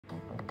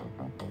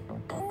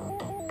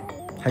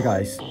Hi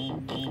guys,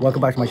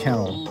 welcome back to my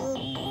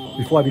channel.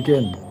 Before I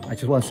begin, I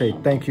just want to say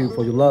thank you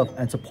for your love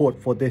and support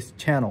for this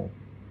channel.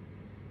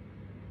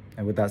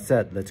 And with that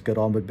said, let's get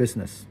on with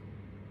business.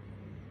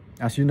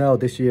 As you know,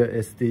 this year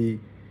is the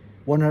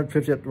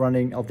 150th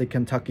running of the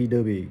Kentucky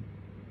Derby,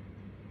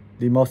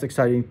 the most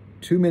exciting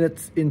 2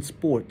 minutes in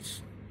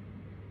sports.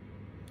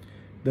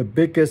 The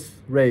biggest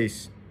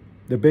race,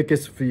 the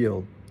biggest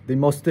field, the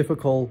most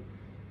difficult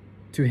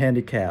to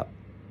handicap.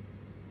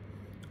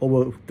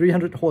 Over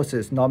 300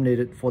 horses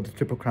nominated for the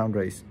Triple Crown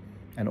race,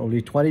 and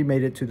only 20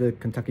 made it to the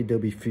Kentucky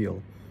Derby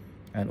field,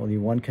 and only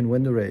one can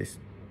win the race.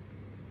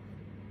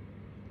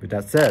 With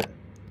that said,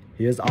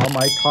 here's all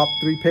my top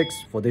 3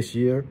 picks for this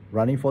year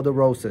running for the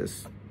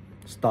Roses.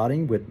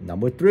 Starting with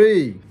number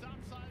 3,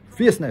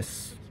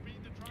 Fierceness.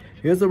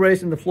 Here's a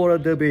race in the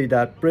Florida Derby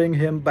that bring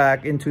him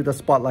back into the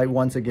spotlight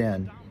once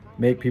again.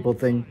 Make people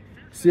think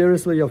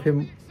seriously of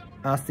him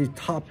as the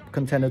top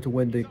contender to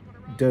win the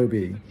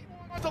Derby.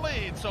 The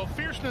lead, so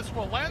Fierceness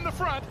will land the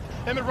front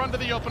in the run to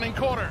the opening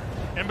quarter.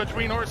 In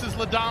between horses,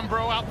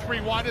 Ladambro out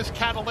 3 wide is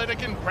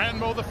Catalytic, and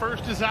Grandmo the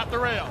first is at the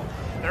rail.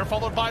 They're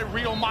followed by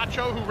Real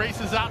Macho, who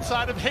races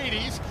outside of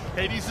Hades.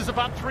 Hades is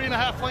about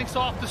 3.5 lengths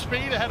off the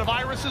speed, ahead of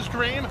Iris's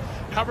Dream.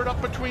 Covered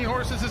up between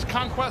horses is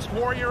Conquest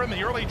Warrior, and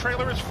the early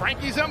trailer is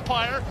Frankie's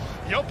Empire.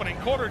 The opening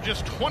quarter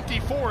just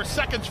 24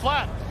 seconds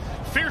flat.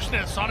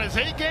 Fierceness on his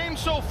A game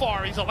so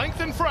far. He's a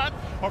length in front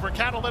over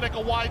Catalytic,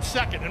 a wide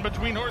second. In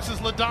between horses,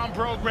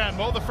 Ladambro,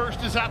 Grandmo the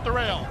first is at the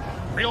rail.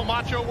 Real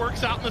Macho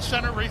works out in the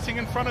center, racing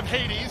in front of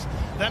Hades.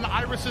 Then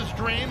Iris's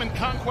Dream and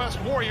Conquest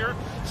Warrior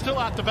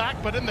still at the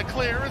back, but in the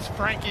clear is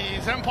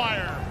Frankie's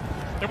Empire.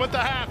 And with the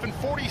half and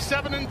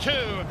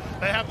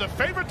 47-2, they have the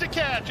favorite to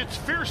catch. It's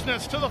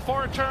Fierceness to the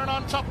far turn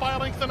on top by a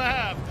length and a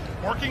half.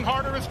 Working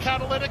harder is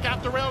Catalytic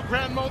at the rail,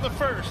 Grandmo the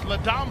first.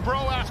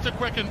 Ladambro has to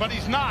quicken, but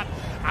he's not.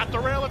 At the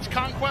rail, it's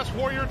Conquest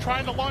Warrior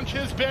trying to launch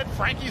his bid.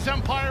 Frankie's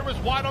Empire is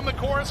wide on the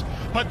course,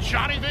 but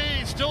Johnny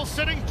V still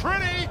sitting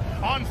pretty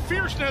on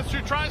Fierceness,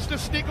 who tries to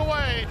sneak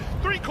away.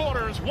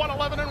 3/4,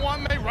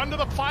 111-1. They run to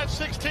the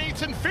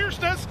 5/16, and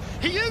Fierceness,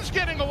 he is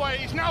getting away.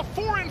 He's now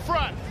 4 in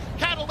front.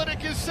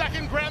 Catalytic is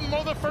second,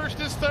 Grandmo the first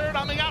is third.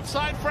 On the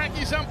outside,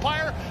 Frankie's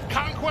Empire,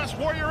 Conquest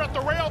Warrior at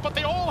the rail, but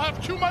they all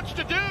have too much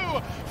to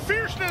do.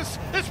 Fierceness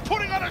is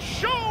putting on a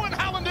show in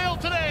Hallandale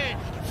today.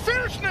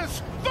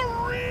 Fierceness, the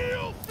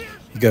real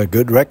Fierceness. He got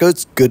good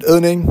records, good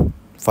earning.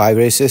 5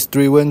 races,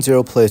 3 wins,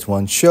 0 plays,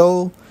 1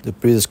 show. The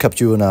Breeders' Cup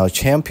Juvenile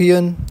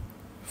champion.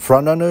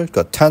 Frontrunner,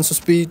 got tons of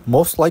speed.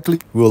 Most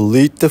likely will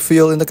lead the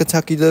field in the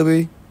Kentucky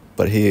Derby,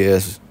 but he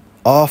is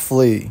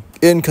awfully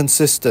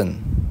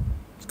inconsistent.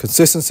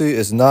 Consistency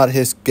is not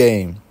his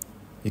game.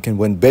 He can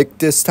win big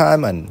this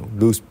time and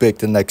lose big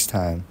the next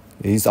time.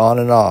 He's on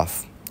and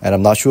off. And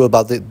I'm not sure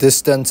about the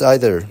distance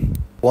either.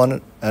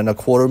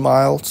 1.25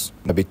 miles,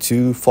 maybe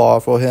too far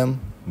for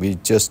him. We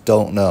just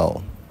don't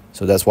know.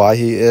 So that's why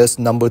he is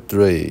number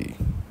 3.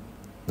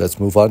 Let's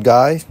move on,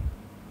 guys.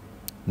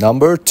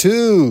 Number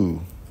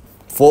 2,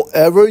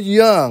 Forever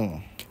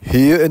Young.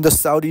 Here in the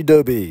Saudi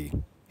Derby,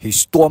 he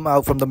stormed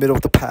out from the middle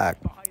of the pack,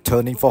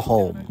 turning for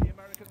home,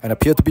 and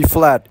appeared to be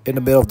flat in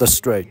the middle of the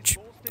stretch.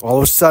 All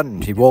of a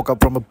sudden, he woke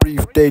up from a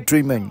brief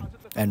daydreaming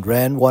and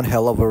ran one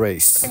hell of a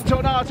race.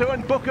 Tornado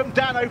and Bookham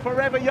Dano,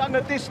 Forever Young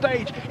at this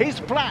stage, is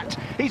flat.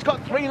 He's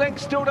got 3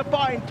 lengths still to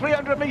find,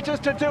 300 metres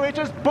to do it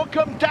as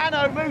Bookham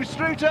Dano moves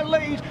through to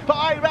lead for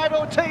Irad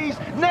Ortiz.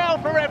 Now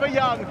Forever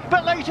Young,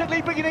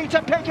 belatedly beginning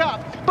to pick up.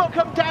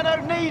 Bookham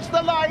Dano needs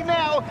the line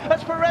now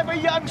as Forever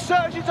Young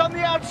surges on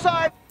the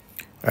outside.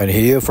 And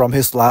here from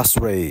his last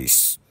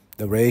race,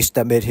 the race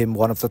that made him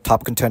one of the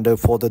top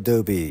contenders for the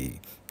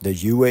Derby, the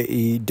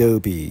UAE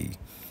Derby,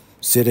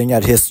 sitting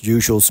at his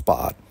usual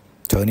spot.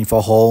 Turning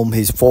for home,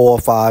 he's 4 or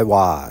 5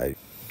 wide,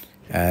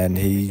 and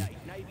he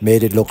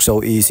made it look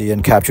so easy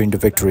in capturing the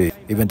victory,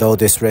 even though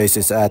this race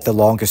is at the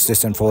longest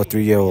distance for a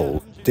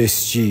 3-year-old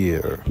this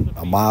year,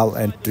 1 mile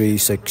and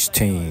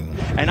 3/16.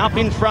 And up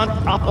in front,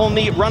 up on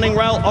the running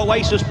rail,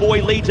 Oasis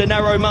Boy leads a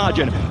narrow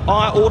margin.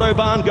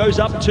 Autobahn goes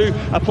up to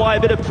apply a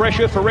bit of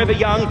pressure. Forever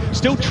Young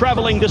still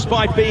travelling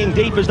despite being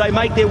deep as they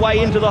make their way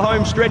into the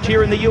home stretch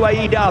here in the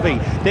UAE Derby.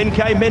 Then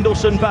came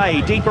Mendelssohn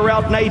Bay, deeper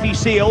out Navy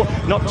Seal,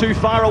 not too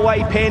far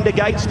away Panda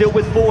Gate, still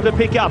with 4 to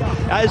pick up.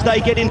 As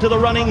they get into the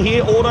running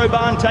here,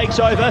 Autobahn takes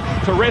over.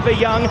 Forever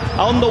Young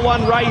on the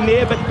one rein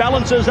there, but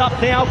balances up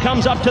now,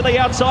 comes up to the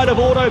outside of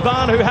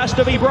Autobahn, who has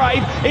to be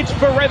brave. It's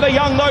Forever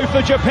Young though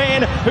for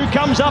Japan, who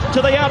comes up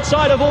to the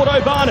outside of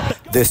Autobahn.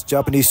 This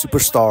Japanese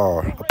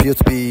superstar appears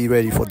to be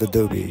ready for the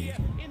Derby.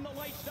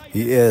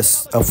 He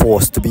is a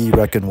force to be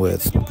reckoned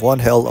with. One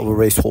hell of a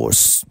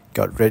racehorse.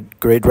 Got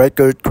great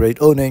record, great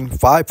earning,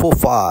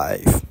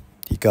 545.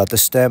 He got the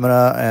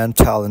stamina and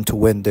talent to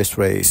win this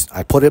race.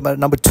 I put him at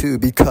number 2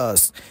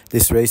 because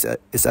this race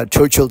is at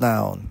Churchill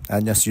Down.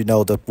 And as you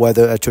know, the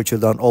weather at Churchill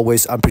Down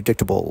always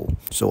unpredictable.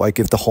 So I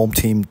give the home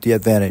team the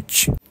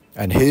advantage.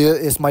 And here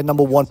is my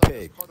number 1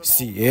 pick,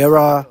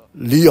 Sierra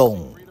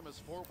Leone.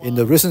 In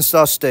the Risen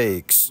Star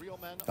Stakes,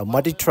 a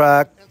muddy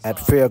track at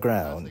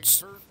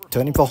Fairgrounds.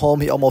 Turning for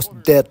home, he almost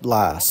dead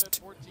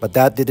last. but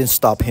that didn't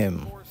stop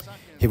him.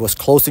 He was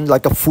closing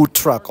like a food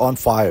truck on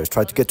fire,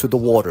 trying to get to the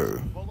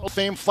water.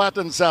 Fame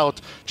flattens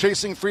out,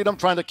 Chasing Freedom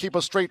trying to keep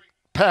a straight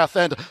path,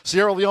 and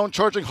Sierra Leone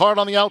charging hard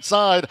on the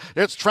outside.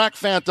 It's Track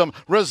Phantom,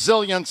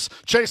 Resilience,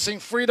 Chasing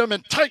Freedom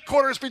in tight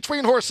quarters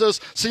between horses.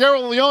 Sierra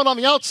Leone on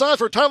the outside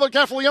for Tyler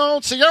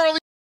Gaffalione. Sierra Leone.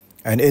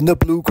 And in the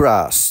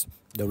bluegrass,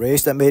 the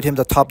race that made him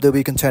the top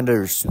Derby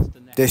Contenders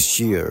this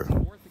year,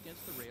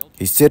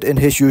 he sit in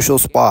his usual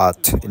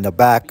spot in the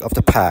back of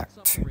the pack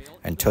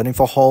and turning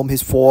for home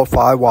his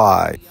 4-5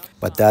 wide,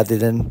 but that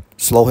didn't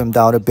slow him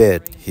down a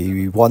bit.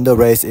 He won the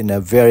race in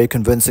a very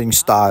convincing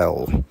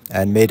style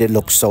and made it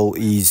look so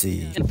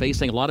easy. And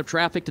facing a lot of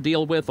traffic to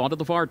deal with onto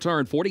the far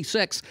turn,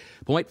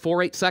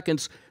 46.48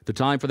 seconds, the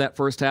time for that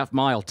first half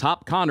mile.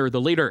 Top Connor,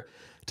 the leader.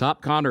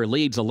 Top Connor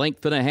leads a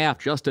length and a half,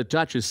 just a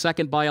touch, is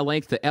second by a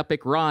length to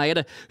Epic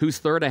Ride, who's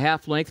third a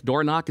half length.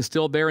 Dornock is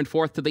still there and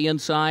fourth to the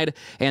inside,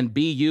 and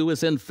BU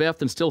is in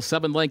fifth and still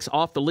 7 lengths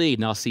off the lead.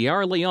 Now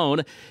Sierra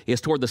Leone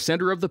is toward the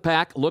center of the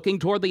pack, looking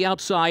toward the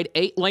outside,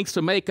 8 lengths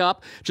to make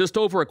up, just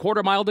over a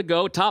quarter mile to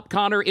go. Top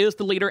Connor is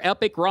the leader.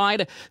 Epic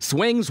Ride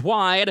swings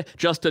wide,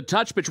 just a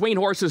touch between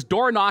horses.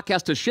 Dornock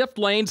has to shift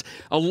lanes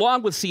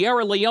along with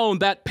Sierra Leone.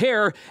 That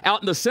pair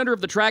out in the center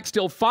of the track,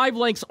 still 5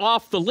 lengths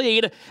off the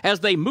lead as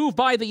they move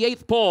by the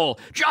 8th pole.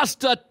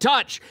 Just a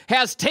touch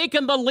has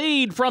taken the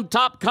lead from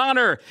Top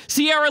Connor.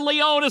 Sierra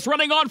Leone is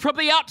running on from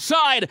the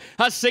outside.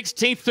 A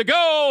 16th to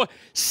go.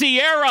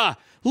 Sierra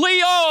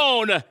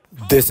Leone.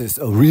 This is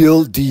a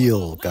real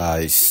deal,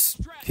 guys.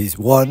 He's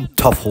one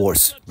tough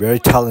horse, very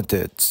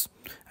talented,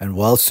 and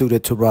well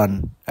suited to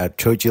run at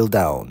Churchill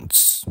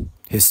Downs.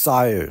 His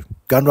sire,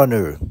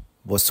 Gunrunner,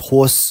 was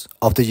Horse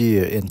of the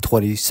Year in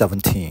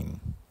 2017.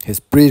 His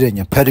breeding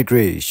and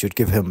pedigree should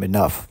give him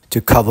enough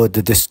to cover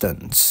the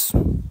distance.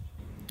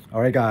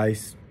 Alright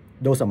guys,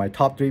 those are my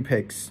top 3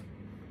 picks.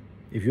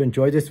 If you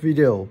enjoyed this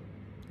video,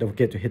 don't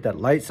forget to hit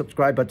that like,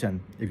 subscribe button.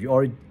 If you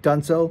already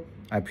done so,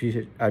 I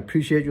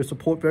appreciate your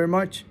support very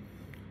much.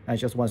 I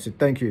just want to say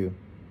thank you.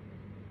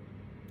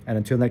 And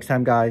until next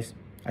time guys,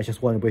 I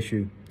just want to wish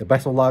you the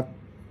best of luck.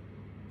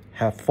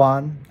 Have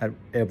fun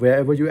at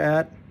wherever you're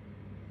at.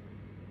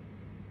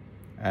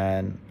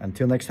 And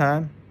until next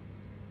time,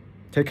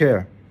 take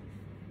care.